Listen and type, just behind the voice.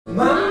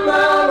My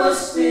mama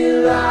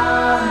still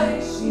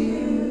likes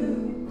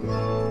you,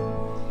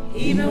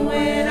 even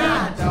when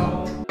I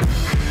don't.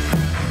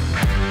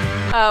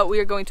 We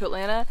are going to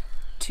Atlanta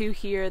to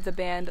hear the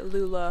band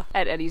Lula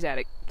at Eddie's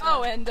Attic.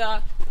 Oh, and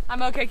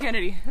I'm okay,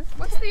 Kennedy.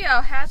 What's the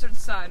hazard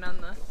sign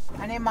on the?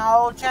 I need my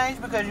oil change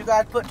because you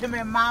guys put too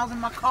many miles in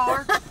my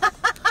car.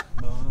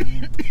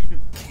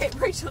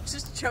 Rachel's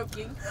just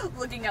choking,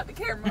 looking at the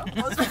camera.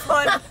 Was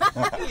fun.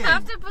 You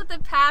have to put the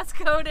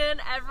passcode in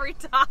every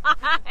time.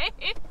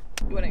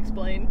 You want to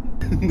explain?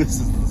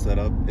 This is the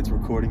setup. It's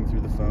recording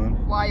through the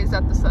phone. Why is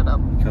that the setup?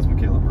 Because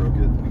Michaela broke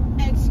it.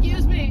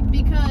 Excuse me,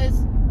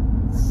 because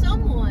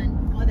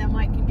someone, oh, that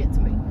mic can get to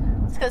me.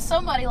 It's because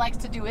somebody likes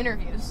to do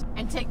interviews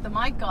and take the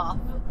mic off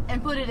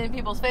and put it in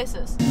people's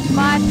faces.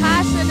 My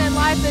passion in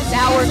life is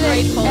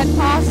music and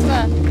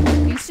pasta.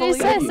 She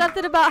said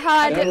something about how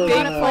I didn't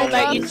want to play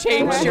that you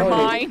changed your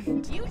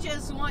mind. You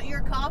just want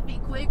your coffee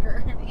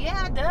quicker.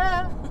 Yeah,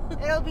 duh.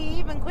 It'll be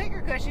even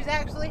quicker because she's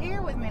actually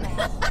here with me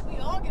now. We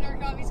all get our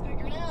coffees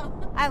quicker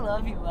now. I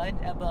love you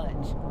a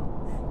bunch.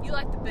 You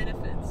like the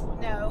benefits.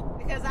 No,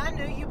 because I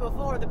knew you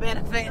before the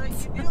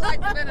benefits. You do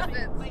like the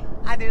benefits.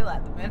 I do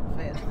like the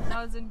benefits.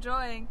 I was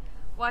enjoying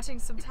watching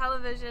some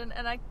television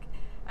and I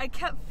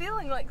kept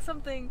feeling like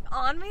something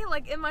on me,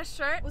 like in my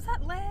shirt. Was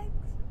that legs?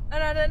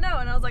 And I didn't know,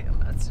 and I was like,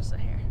 oh, it's just a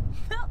hair.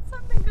 Felt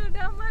something go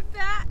down my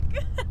back,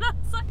 and I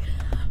was like,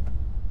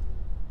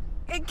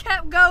 it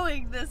kept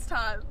going this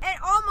time. It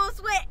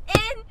almost went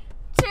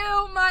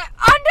into my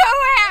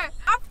underwear.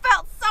 I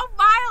felt so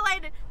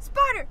violated.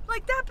 Spider,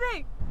 like that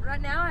big.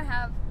 Right now I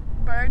have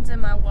birds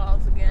in my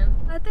walls again.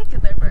 I think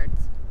they're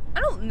birds.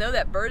 I don't know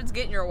that birds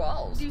get in your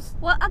walls.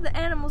 What other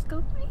animals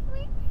go?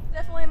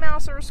 Definitely a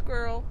mouse or a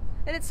squirrel.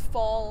 And it's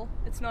fall.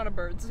 It's not a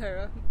bird,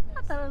 Sarah.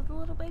 I thought it was a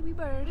little baby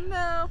bird.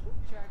 No.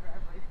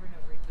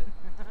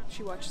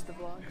 She watches the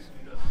vlogs.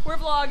 We're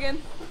vlogging.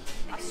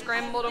 I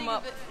scrambled them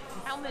up.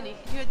 How many?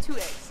 You had 2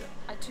 eggs.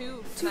 I had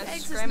 2 2 and I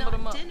eggs scrambled is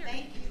them not up. dinner.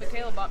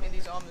 Michaela bought me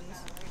these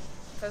almonds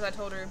because I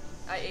told her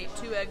I ate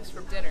 2 eggs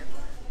for dinner,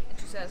 and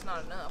she said it's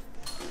not enough.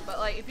 But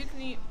like, if you can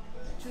eat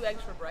 2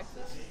 eggs for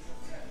breakfast,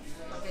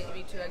 why can't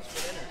you eat 2 eggs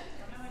for dinner?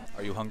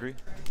 Are you hungry?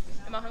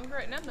 Am I hungry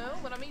right now? No,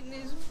 but I'm eating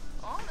these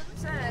almonds.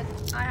 Said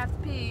I have to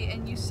pee,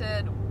 and you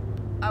said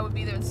I would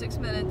be there in 6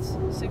 minutes.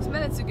 6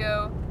 minutes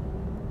ago,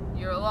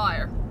 you're a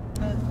liar.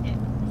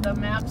 The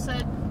map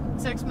said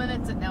 6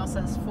 minutes, it now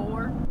says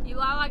 4. You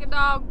lie like a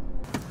dog.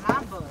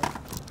 My butt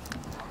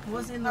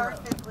was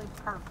perfectly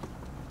perky.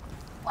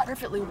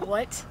 Perfectly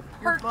what?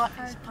 Your butt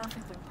is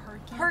perfectly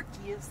perky.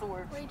 Perky is the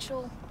word.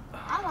 Rachel.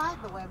 I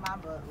like the way my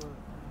butt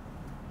looks.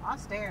 I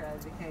stare at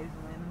it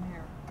occasionally in the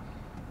mirror.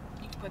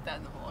 You can put that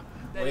in the vlog.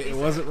 Wait, it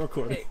wasn't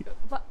recording.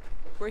 Hey,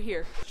 we're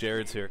here.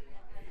 Jared's here.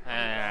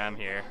 I'm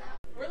here.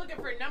 We're looking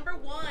for number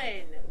 1.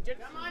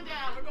 Come on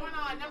down. We're going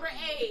on. Number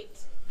 8.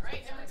 All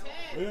right, number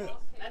 10. Yeah.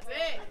 That's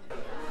it.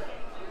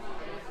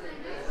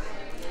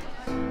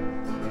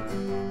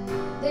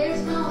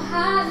 There's no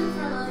hiding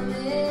from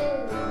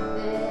it.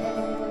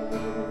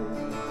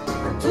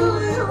 Do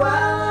it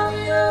while I'm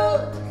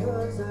young,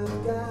 cause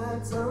I've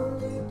got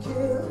something to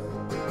kill.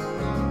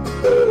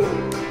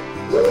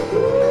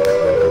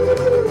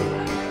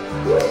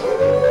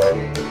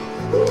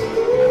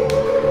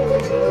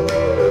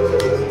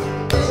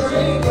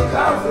 Drinking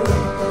coffee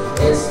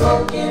and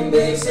smoking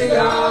big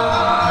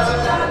cigars,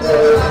 and I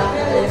know I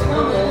had it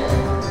coming.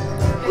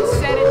 It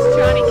said it's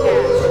Johnny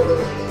Cash.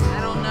 I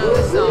don't know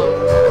the song.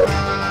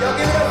 Y'all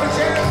give it up for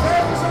Jared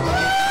Ferguson.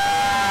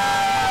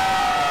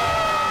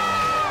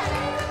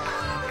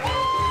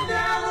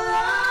 Down the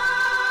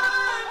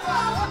line, I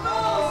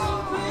know so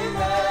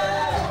quickly.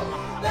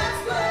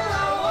 That's where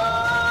I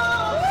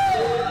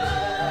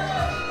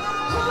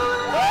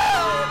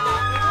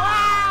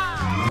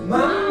want.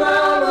 My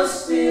mama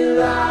still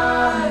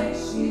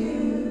likes you,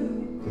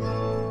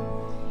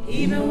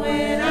 even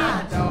when I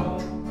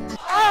don't.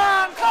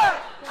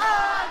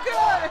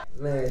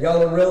 Man,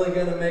 y'all are really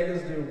gonna make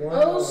us do one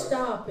more. Oh,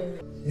 stop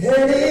it.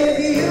 And if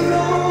you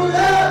don't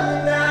love me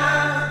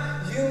now,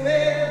 you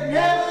may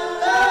never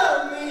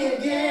love me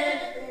again.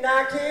 And I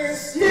can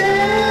still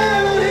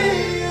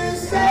hear you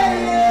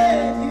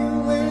saying you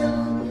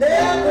will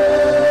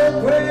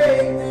never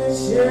break the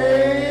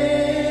chain.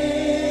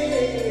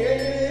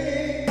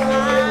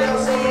 Thank y'all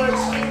so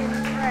much.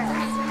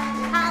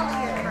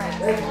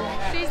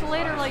 She's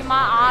literally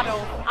my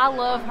idol. I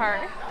love her.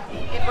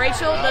 If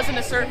Rachel doesn't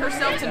assert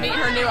herself to meet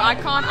her new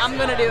icon, I'm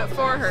going to do it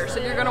for her. So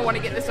you're going to want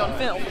to get this on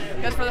film.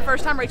 Because for the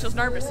first time, Rachel's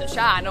nervous and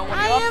shy. I don't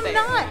want to go up there.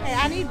 I am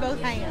not. I need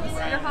both hands.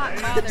 You're hot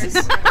and bothered.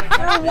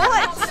 For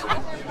what?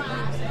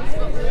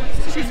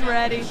 She's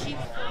ready.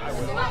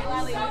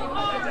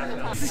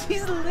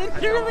 She's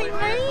literally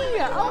me.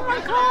 Oh my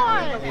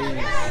god.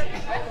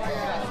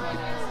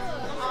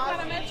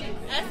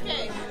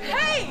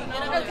 Hey!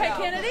 Okay,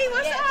 Kennedy,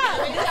 what's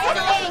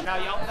up? Now,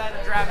 y'all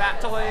better drive out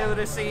to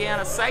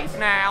Louisiana safe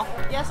now.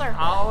 Yes, sir.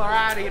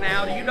 Alrighty,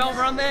 now. You don't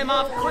run them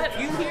off the cliff.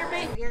 You hear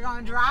me? You're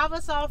gonna drive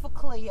us off a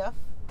cliff.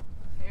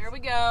 Here we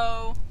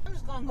go. I'm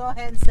just gonna go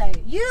ahead and say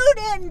it. You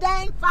didn't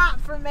dang fight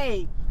for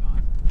me.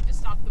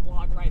 stop the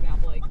vlog right now,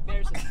 Blake.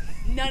 There's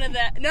none of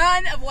that.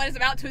 None of what is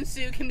about to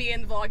ensue can be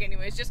in the vlog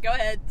anyways. Just go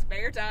ahead.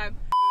 Spare your time.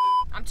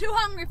 I'm too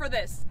hungry for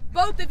this.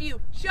 Both of you,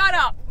 shut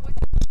up.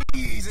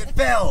 Jeez, it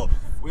fell.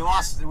 We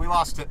lost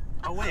it.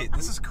 Oh wait,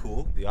 this is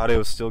cool. The audio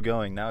is still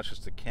going. Now it's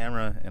just a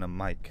camera and a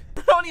mic.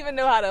 I don't even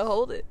know how to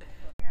hold it.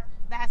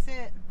 That's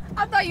it.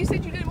 I thought you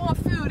said you didn't want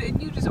food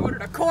and you just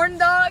ordered a corn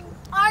dog.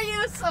 Are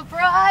you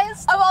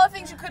surprised? Of all the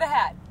things you could have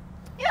had.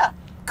 Yeah.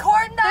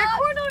 Corn dog? Their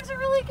corn dogs are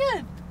really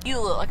good. You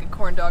look like a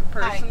corn dog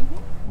person.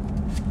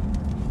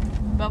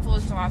 Buffalo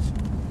sauce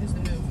is the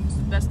move. It's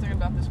the best thing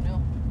about this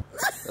meal.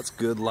 That's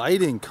good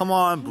lighting. Come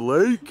on,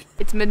 Blake.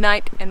 It's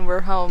midnight and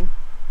we're home.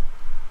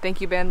 Thank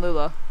you,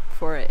 Bandlula,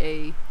 for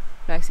a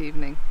nice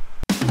evening.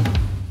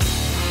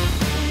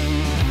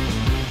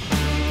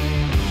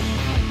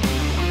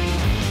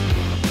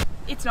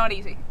 It's not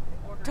easy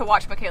to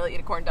watch Michaela eat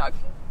a corn dog.